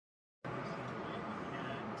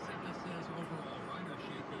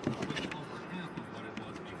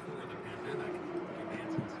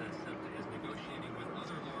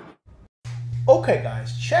Okay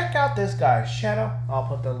guys, check out this guy's channel. I'll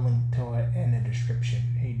put the link to it in the description.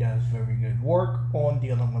 He does very good work on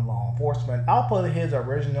dealing with law enforcement. I'll put his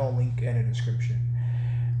original link in the description.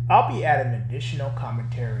 I'll be adding additional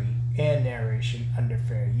commentary and narration under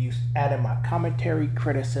fair use, adding my commentary,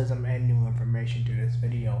 criticism, and new information to this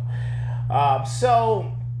video.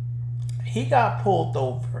 So he got pulled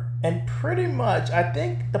over, and pretty much I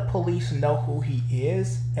think the police know who he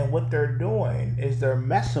is, and what they're doing is they're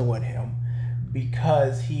messing with him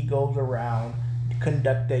because he goes around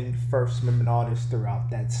conducting First Amendment audits throughout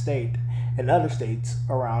that state and other states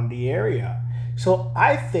around the area. So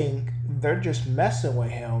I think they're just messing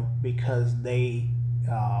with him because they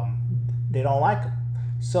don't like him.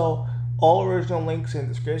 So all original links in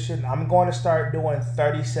the description. I'm going to start doing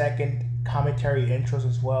 30-second commentary intros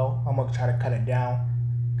as well. I'm gonna try to cut it down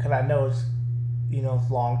because I know it's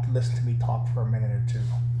it's long to listen to me talk for a minute or two.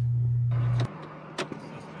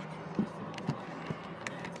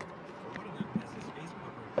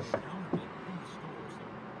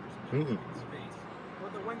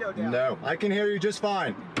 Put the window down. No, I can hear you just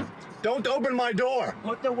fine. Don't open my door.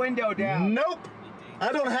 Put the window down. Nope.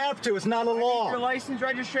 I don't have to. It's not a law. Your license,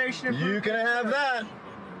 registration, and proof. You can have that.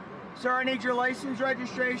 Sir, I need your license,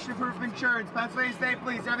 registration, proof of insurance. Pennsylvania State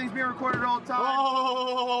Police. Everything's being recorded all the time.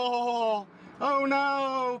 Oh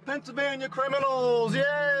no. Pennsylvania criminals.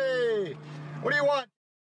 Yay. What do you want?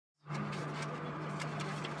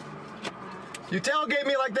 You tailgate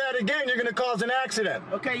me like that again, you're gonna cause an accident.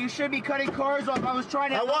 Okay, you should be cutting cars off. I was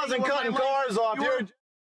trying to. I wasn't cutting cars off.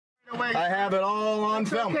 I have it all on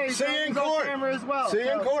film. Okay, see you in court. Camera as well. See you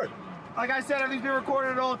in court. Like I said, everything's being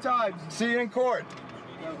recorded at all times. See you in court.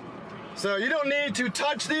 So you don't need to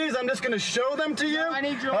touch these. I'm just gonna show them to you. No, I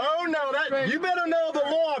need your. Oh no, that you better know the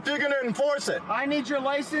law if you're gonna enforce it. I need your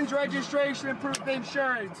license, registration, and proof of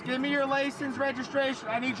insurance. Give me your license, registration.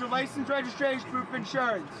 I need your license, registration, proof of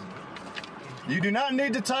insurance. You do not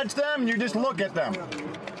need to touch them, you just look at them.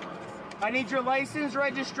 I need your license,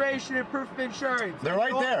 registration, and proof of insurance. They're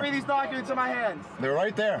right there. All three of these documents in my hand. They're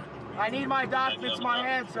right there. I need my documents in my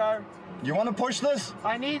hand, sir. You want to push this?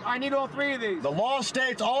 I need all three of these. The law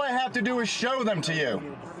states all I have to do is show them to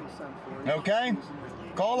you. Okay?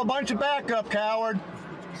 Call a bunch of backup, coward.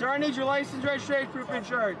 Sir, I need your license, registration, proof of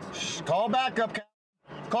insurance. Shh, call backup, coward.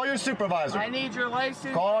 Call your supervisor. I need your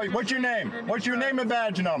license. Call. What's your name? What's your name and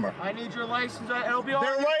badge number? I need your license. It'll be all.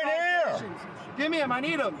 They're right here. Give me them. I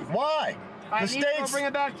need them. Why? I need to bring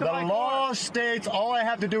it back to my car. The law states all I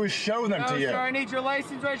have to do is show them to you. Sir, I need your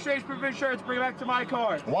license, registration, proof of insurance. Bring it back to my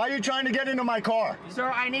car. Why are you trying to get into my car?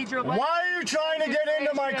 Sir, I need your license. Why are you trying to get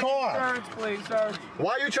into my car? Insurance, please, sir.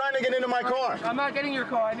 Why are you trying to get into my car? I'm not getting your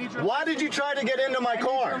car. I need your. Why did you try to get into my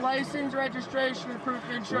car? I need your license, registration, and proof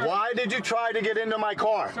of insurance. Why did you try to get into my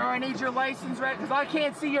car? Sir, I need your license, because I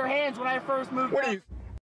can't see your hands when I first moved. What are you?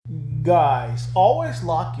 Guys, always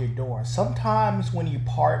lock your door. Sometimes when you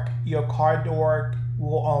park, your car door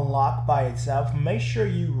will unlock by itself. Make sure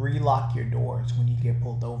you relock your doors when you get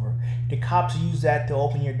pulled over. The cops use that to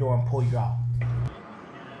open your door and pull you out.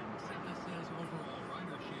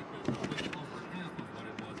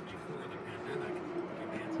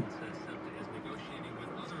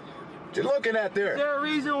 What you looking at there? Is there a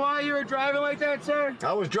reason why you were driving like that, sir?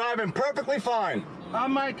 I was driving perfectly fine. On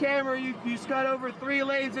my camera, you cut over 3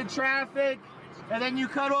 lanes of traffic, and then you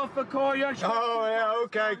cut off a car. Oh, yeah,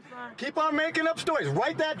 okay. Keep on making up stories.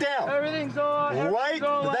 Write that down. Everything's all. Write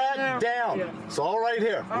that down. Yeah. It's all right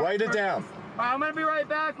here. Write it down. I'm going to be right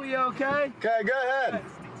back with you, okay? Okay, go ahead.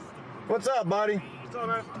 What's up, buddy? What's up,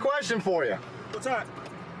 man? Question for you. What's that?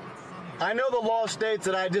 I know the law states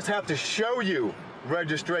that I just have to show you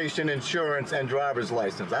registration, insurance, and driver's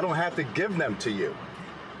license. I don't have to give them to you.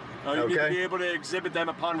 Oh, you need to be able to exhibit them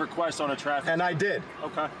upon request on a traffic. And I did.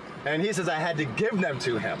 Okay. And he says I had to give them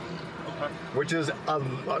to him. Okay. Which is,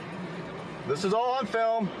 this is all on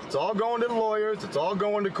film. It's all going to the lawyers. It's all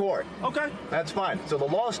going to court. Okay. That's fine. So the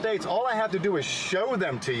law states all I have to do is show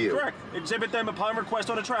them to you. Correct. Exhibit them upon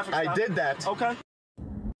request on a traffic stop. I did that. Okay.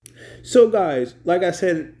 So guys, like I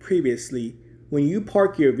said previously, when you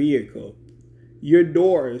park your vehicle, your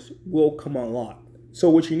doors will come unlocked. So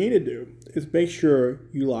what you need to do is make sure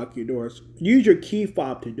you lock your doors. Use your key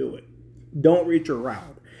fob to do it. Don't reach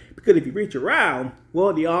around. Because if you reach around,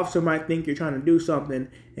 well, the officer might think you're trying to do something,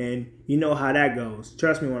 and you know how that goes.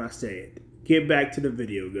 Trust me when I say it. Get back to the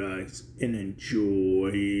video, guys, and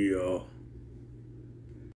enjoy.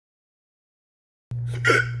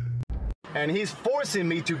 and he's forcing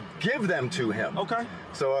me to give them to him. Okay.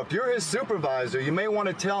 So if you're his supervisor, you may want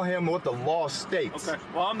to tell him what the law states. Okay.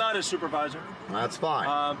 Well, I'm not his supervisor. That's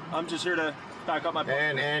fine. I'm just here to back up my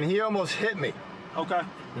point. And he almost hit me. Okay.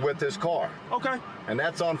 With his car. Okay. And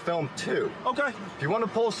that's on film too. Okay. If you want to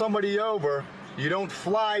pull somebody over, you don't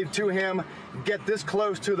fly to him, get this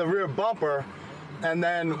close to the rear bumper, and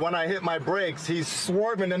then when I hit my brakes, he's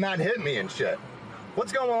swerving to not hit me and shit.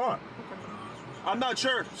 What's going on? I'm not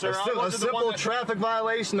sure, sir. A simple traffic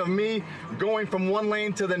violation of me going from one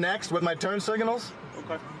lane to the next with my turn signals?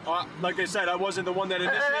 Okay. Like I said, I wasn't the one that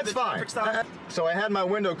initiated that's the fine. traffic stop. So I had my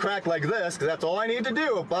window cracked like this, because that's all I need to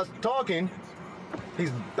do if us talking.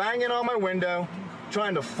 He's banging on my window,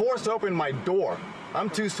 trying to force open my door. I'm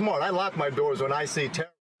too smart. I lock my doors when I see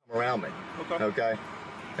terrorists come around me. Okay. Okay?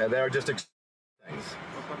 And they're just things.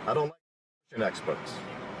 Okay. I don't like experts.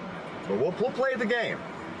 But we'll play the game.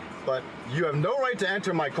 But you have no right to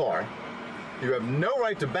enter my car. You have no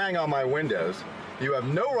right to bang on my windows. You have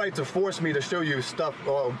no right to force me to show you stuff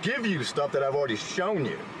or give you stuff that I've already shown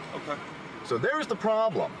you. Okay. So there's the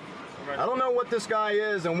problem. Right. I don't know what this guy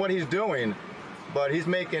is and what he's doing, but he's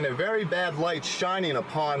making a very bad light shining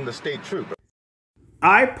upon the state trooper.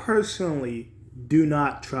 I personally do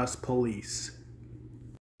not trust police.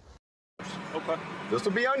 Okay. This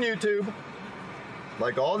will be on YouTube,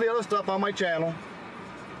 like all the other stuff on my channel.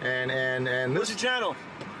 And What's this your channel?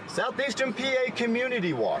 Southeastern PA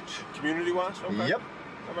Community Watch. Community Watch? Okay. Yep.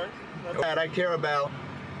 All right. That I care about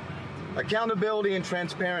accountability and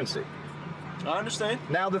transparency. I understand.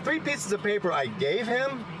 Now, the 3 pieces of paper I gave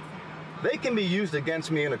him, they can be used against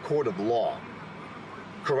me in a court of law.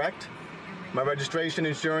 Correct? My registration,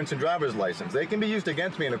 insurance, and driver's license. They can be used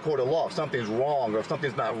against me in a court of law if something's wrong or if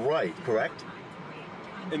something's not right. Correct?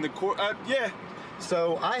 In the court? Yeah.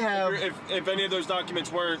 So I have. If any of those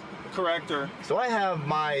documents weren't correct or. So I have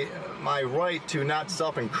my right to not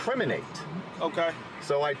self-incriminate. Okay.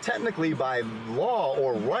 So I technically, by law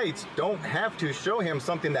or rights, don't have to show him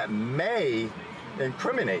something that may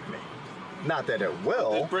incriminate me. Not that it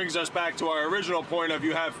will. It brings us back to our original point of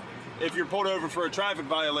if you're pulled over for a traffic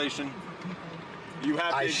violation, you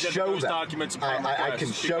have to exhibit those documents upon request. I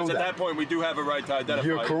can show because at that point we do have a right to identify.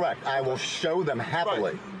 You're correct. I will show them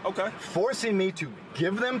happily. Right. Okay. Forcing me to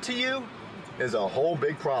give them to you is a whole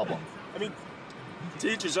big problem. I mean,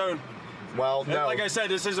 to each his own. Well, no. Like I said,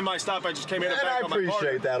 this isn't my stop. I just came in and back on my I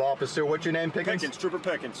appreciate that, officer. What's your name, Pickens? Pickens, Trooper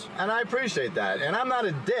Pickens. And I appreciate that. And I'm not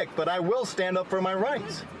a dick, but I will stand up for my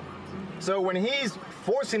rights. So when he's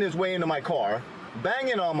forcing his way into my car,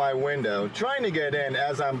 banging on my window, trying to get in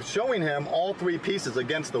as I'm showing him all 3 pieces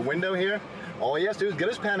against the window here, all he has to do is get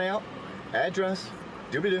his pen out, address,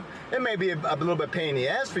 doobie-doo. It may be a little bit pain in the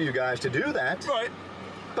ass for you guys to do that. Right.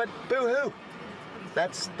 But boo-hoo.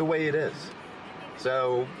 That's the way it is.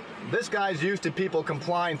 So this guy's used to people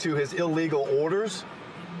complying to his illegal orders.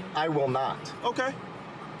 I will not. Okay.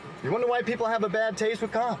 You wonder why people have a bad taste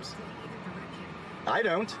with cops? I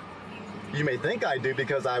don't. You may think I do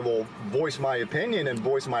because I will voice my opinion and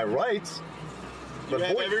voice my rights. But you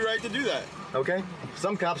have every right to do that. Okay?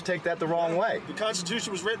 Some cops take that the wrong way. The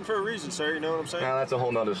Constitution was written for a reason, sir. You know what I'm saying? Now, that's a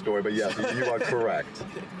whole nother story, but yes, you are correct.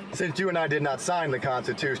 Since you and I did not sign the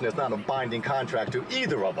Constitution, it's not a binding contract to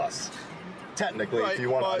either of us. Technically, right, if you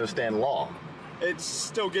want to understand law. It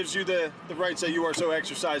still gives you the rights that you are so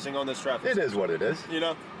exercising on this traffic. It is what it is. You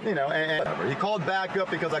know? You know, and whatever. He called back up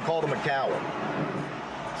because I called him a coward.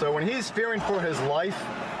 So when he's fearing for his life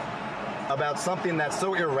about something that's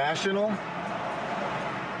so irrational,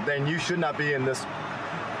 then you should not be in this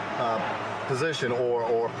position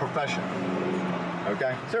or profession.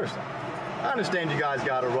 Okay? Seriously. I understand you guys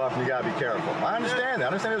got it rough and you got to be careful. I understand that. I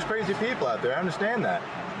understand there's crazy people out there. I understand that.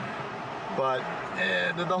 But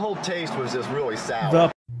the whole taste was just really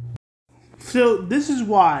sour. So this is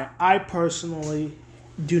why I personally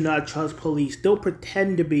do not trust police. They'll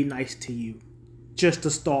pretend to be nice to you just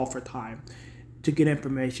to stall for time, to get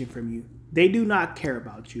information from you. They do not care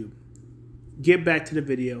about you. Get back to the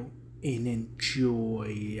video and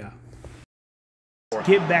enjoy.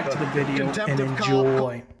 Get back to the video and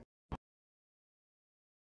enjoy.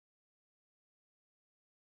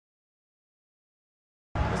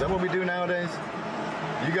 Is that what we do nowadays?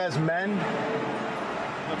 You guys men?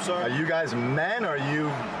 I'm sorry? Are you guys men or are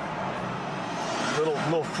you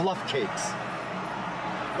little fluff cakes?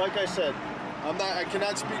 Like I said, I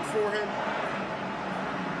cannot speak for him.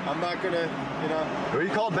 I'm not gonna, you know. Well, he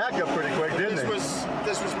called back up pretty quick, didn't he?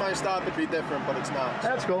 This was my stop, it'd be different, but it's not. So.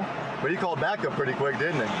 That's cool. But he called back up pretty quick,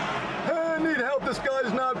 didn't he? Hey, I need help. This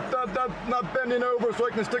guy's not bending over so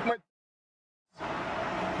I can stick my...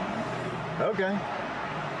 Okay.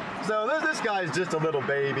 So this guy's just a little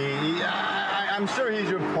baby. I'm sure he's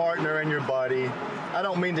your partner and your buddy. I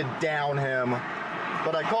don't mean to down him,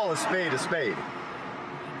 but I call a spade a spade.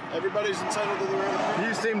 Everybody's entitled to their own opinion.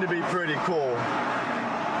 You seem to be pretty cool.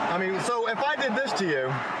 I mean, so if I did this to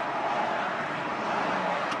you,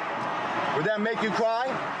 would that make you cry?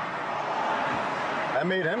 That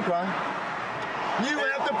made him cry. You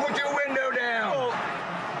have to put your window down. Well,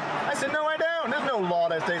 I said, no, I don't. There's no law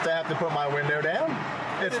that states I have to put my window down.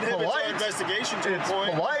 It's polite. Investigation to It's a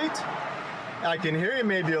point. polite. I can hear you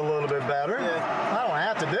maybe a little bit better. Yeah. I don't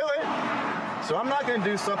have to do it. So I'm not going to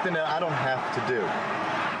do something that I don't have to do.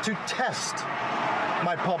 To test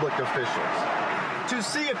my public officials. To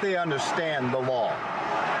see if they understand the law.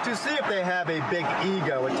 To see if they have a big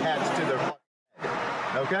ego attached to their head.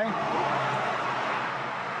 Okay?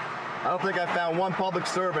 I don't think I found one public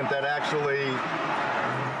servant that actually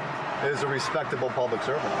is a respectable public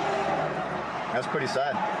servant. That's pretty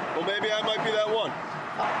sad. Well, maybe I might be that one.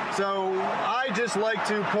 So I just like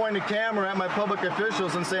to point a camera at my public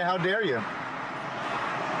officials and say, how dare you?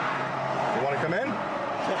 You want to come in?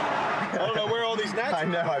 I don't know where all these gnats I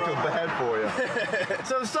know, I feel bad for you.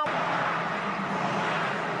 So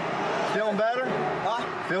feeling better? Huh?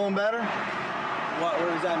 Feeling better? What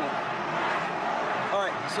does that mean?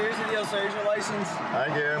 Alright, so here's the deal, sir. Here's your license.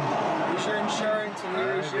 Thank you. Here's your insurance, and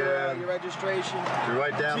here's your registration. Did you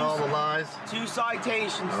write down all the lies? 2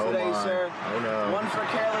 citations Oh today, my. sir. Oh no. One for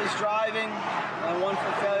careless driving, and one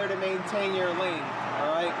for failure to maintain your lane.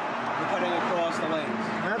 Alright? You're cutting across the lanes.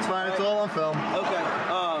 That's fine, it's all on film. Okay.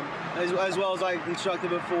 As well as I instructed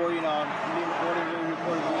before, you know, I'm being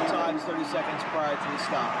recorded 3 times, 30 seconds prior to the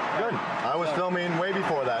stop. Good. I was filming way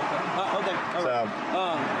before that. Okay.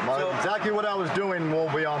 All right. Exactly what I was doing will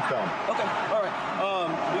be on film. Okay. All right.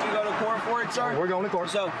 We can go to court for it, sir. We're going to court.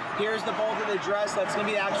 So here's the bolded address. That's going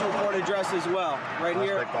to be the actual court address as well, right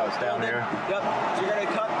here. It's down here. Yep. So you're going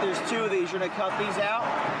to cut. There's 2 of these. You're going to cut these out.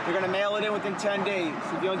 You're going to mail it in within 10 days.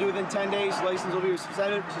 If you don't do it within 10 days, license will be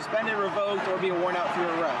suspended, revoked, or be worn out for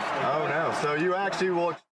your arrest. Oh no! So you actually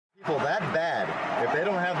will people that bad if they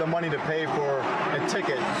don't have the money to pay for a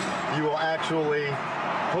ticket, you will actually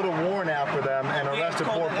put a warrant out for them and arrest a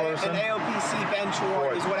poor person. An AOPC bench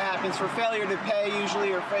warrant is what happens for failure to pay,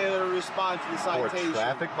 usually, or failure to respond to the citation. For a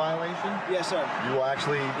traffic violation? Yes, sir. You will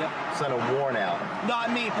actually send a warrant out.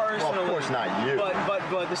 Not me personally. Well, of course not you.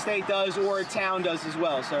 But the state does, or a town does as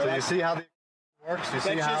well, sir. So you see how the works? You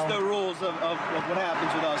see That's how? just the rules of what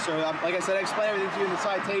happens with us. So, like I said, I explain everything to you in the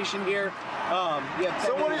citation here.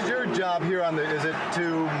 So what is your job here on the, is it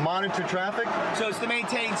to monitor traffic? So it's to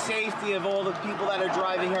maintain safety of all the people that are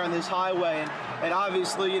driving here on this highway. And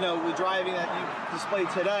obviously, you know, the driving that you displayed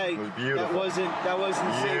today, was beautiful. that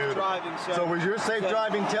wasn't safe driving. So was your safe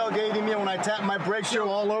driving tailgating me when I tapped my brake shoe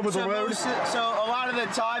all over the road? So a lot of the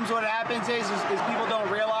times what happens is people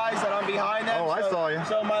don't realize that I'm behind them. Oh, I saw you.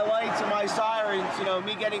 So my lights and my sirens, you know,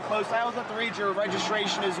 me getting close, I also have to read your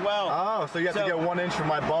registration as well. Oh, so you have to get 1 inch from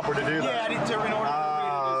my bumper to do that? Yeah, I need to in order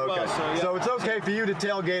to read it as well. So it's okay for you to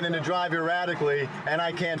tailgate and to drive erratically, and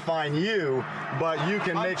I can't find you, but you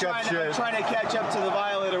can make up shit. I'm trying to catch up to the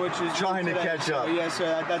violator, which is trying to catch up. So, yes,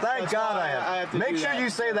 sir. Thank God I have to make sure you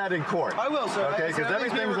say that in court. I will, sir. Okay, because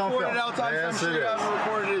everything's on film. Yes, it is.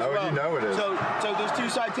 Recorded as well. You know it is. So there's 2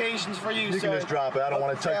 citations for you. You can just drop it. I don't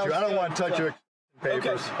want to touch you. I don't want to touch your papers.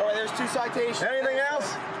 Okay. All right, there's 2 citations. Anything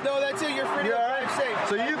else? No, that's it. You're free to drive safe.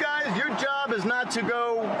 So you guys, your job is not to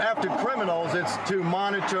go after criminals. It's to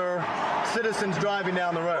monitor citizens driving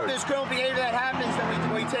down the road. If there's criminal behavior that happens,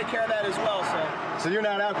 then we take care of that as well, sir. So you're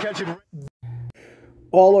not out catching...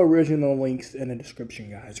 All original links in the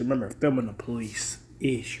description, guys. Remember, filming the police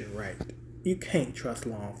is your right. You can't trust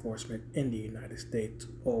law enforcement in the United States.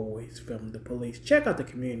 Always film the police. Check out the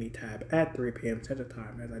community tab at 3 p.m. Central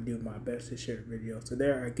Time as I do my best to share videos. So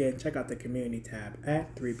there, again, check out the community tab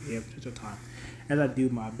at 3 p.m. Central Time as I do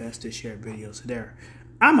my best to share videos. So there,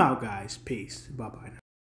 I'm out, guys. Peace. Bye-bye now.